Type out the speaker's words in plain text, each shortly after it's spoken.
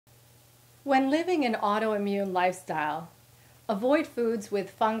When living an autoimmune lifestyle, avoid foods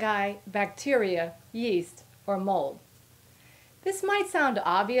with fungi, bacteria, yeast, or mold. This might sound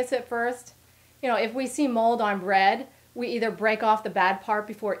obvious at first. If we see mold on bread, we either break off the bad part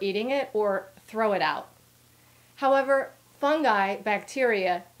before eating it or throw it out. However, fungi,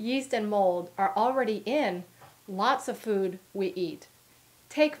 bacteria, yeast, and mold are already in lots of food we eat.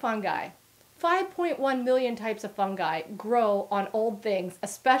 Take fungi. 5.1 million types of fungi grow on old things,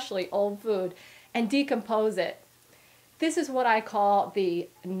 especially old food, and decompose it. This is what I call the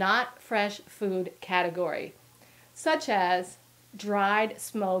not fresh food category, such as dried,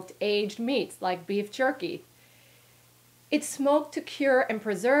 smoked, aged meats like beef jerky. It's smoked to cure and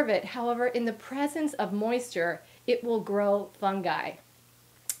preserve it. However, in the presence of moisture, it will grow fungi.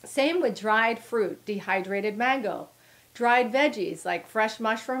 Same with dried fruit, dehydrated mango, dried veggies like fresh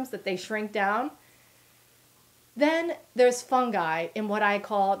mushrooms that they shrink down. Then there's fungi in what I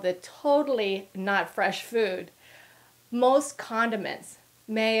call the totally not fresh food. Most condiments,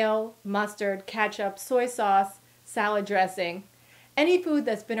 mayo, mustard, ketchup, soy sauce, salad dressing, any food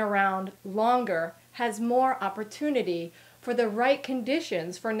that's been around longer has more opportunity for the right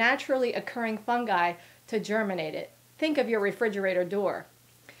conditions for naturally occurring fungi to germinate it. Think of your refrigerator door.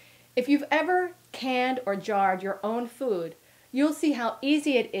 If you've ever canned or jarred your own food, you'll see how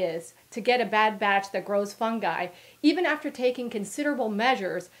easy it is to get a bad batch that grows fungi, even after taking considerable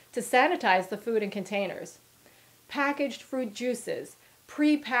measures to sanitize the food and containers. Packaged fruit juices,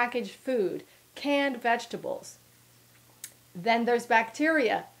 pre-packaged food, canned vegetables. Then there's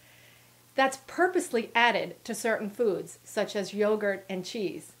bacteria that's purposely added to certain foods, such as yogurt and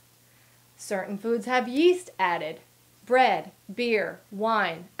cheese. Certain foods have yeast added, bread, beer,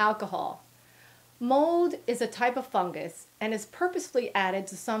 wine, alcohol. Mold is a type of fungus and is purposefully added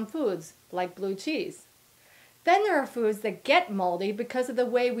to some foods, like blue cheese. Then there are foods that get moldy because of the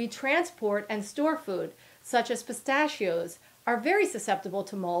way we transport and store food, such as pistachios, are very susceptible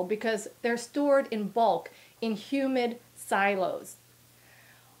to mold because they're stored in bulk in humid silos.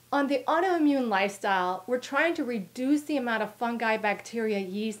 On the autoimmune lifestyle, we're trying to reduce the amount of fungi, bacteria,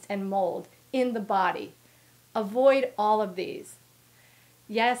 yeast, and mold in the body. Avoid all of these.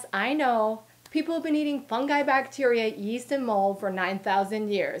 Yes, I know, people have been eating fungi, bacteria, yeast, and mold for 9,000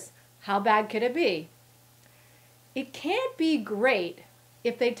 years. How bad could it be? It can't be great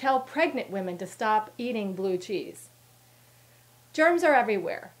if they tell pregnant women to stop eating blue cheese. Germs are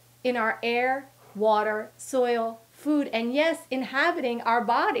everywhere, in our air, water, soil, food, and yes, inhabiting our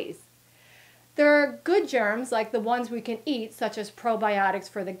bodies. There are good germs like the ones we can eat, such as probiotics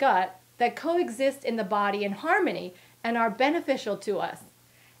for the gut, that coexist in the body in harmony and are beneficial to us.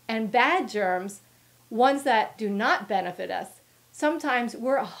 And bad germs, ones that do not benefit us, sometimes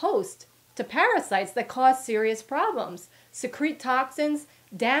we're a host to parasites that cause serious problems, secrete toxins,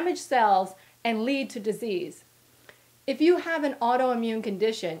 damage cells, and lead to disease. If you have an autoimmune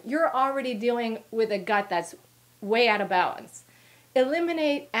condition, you're already dealing with a gut that's way out of balance.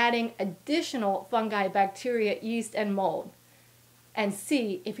 Eliminate adding additional fungi, bacteria, yeast, and mold, and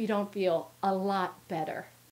see if you don't feel a lot better.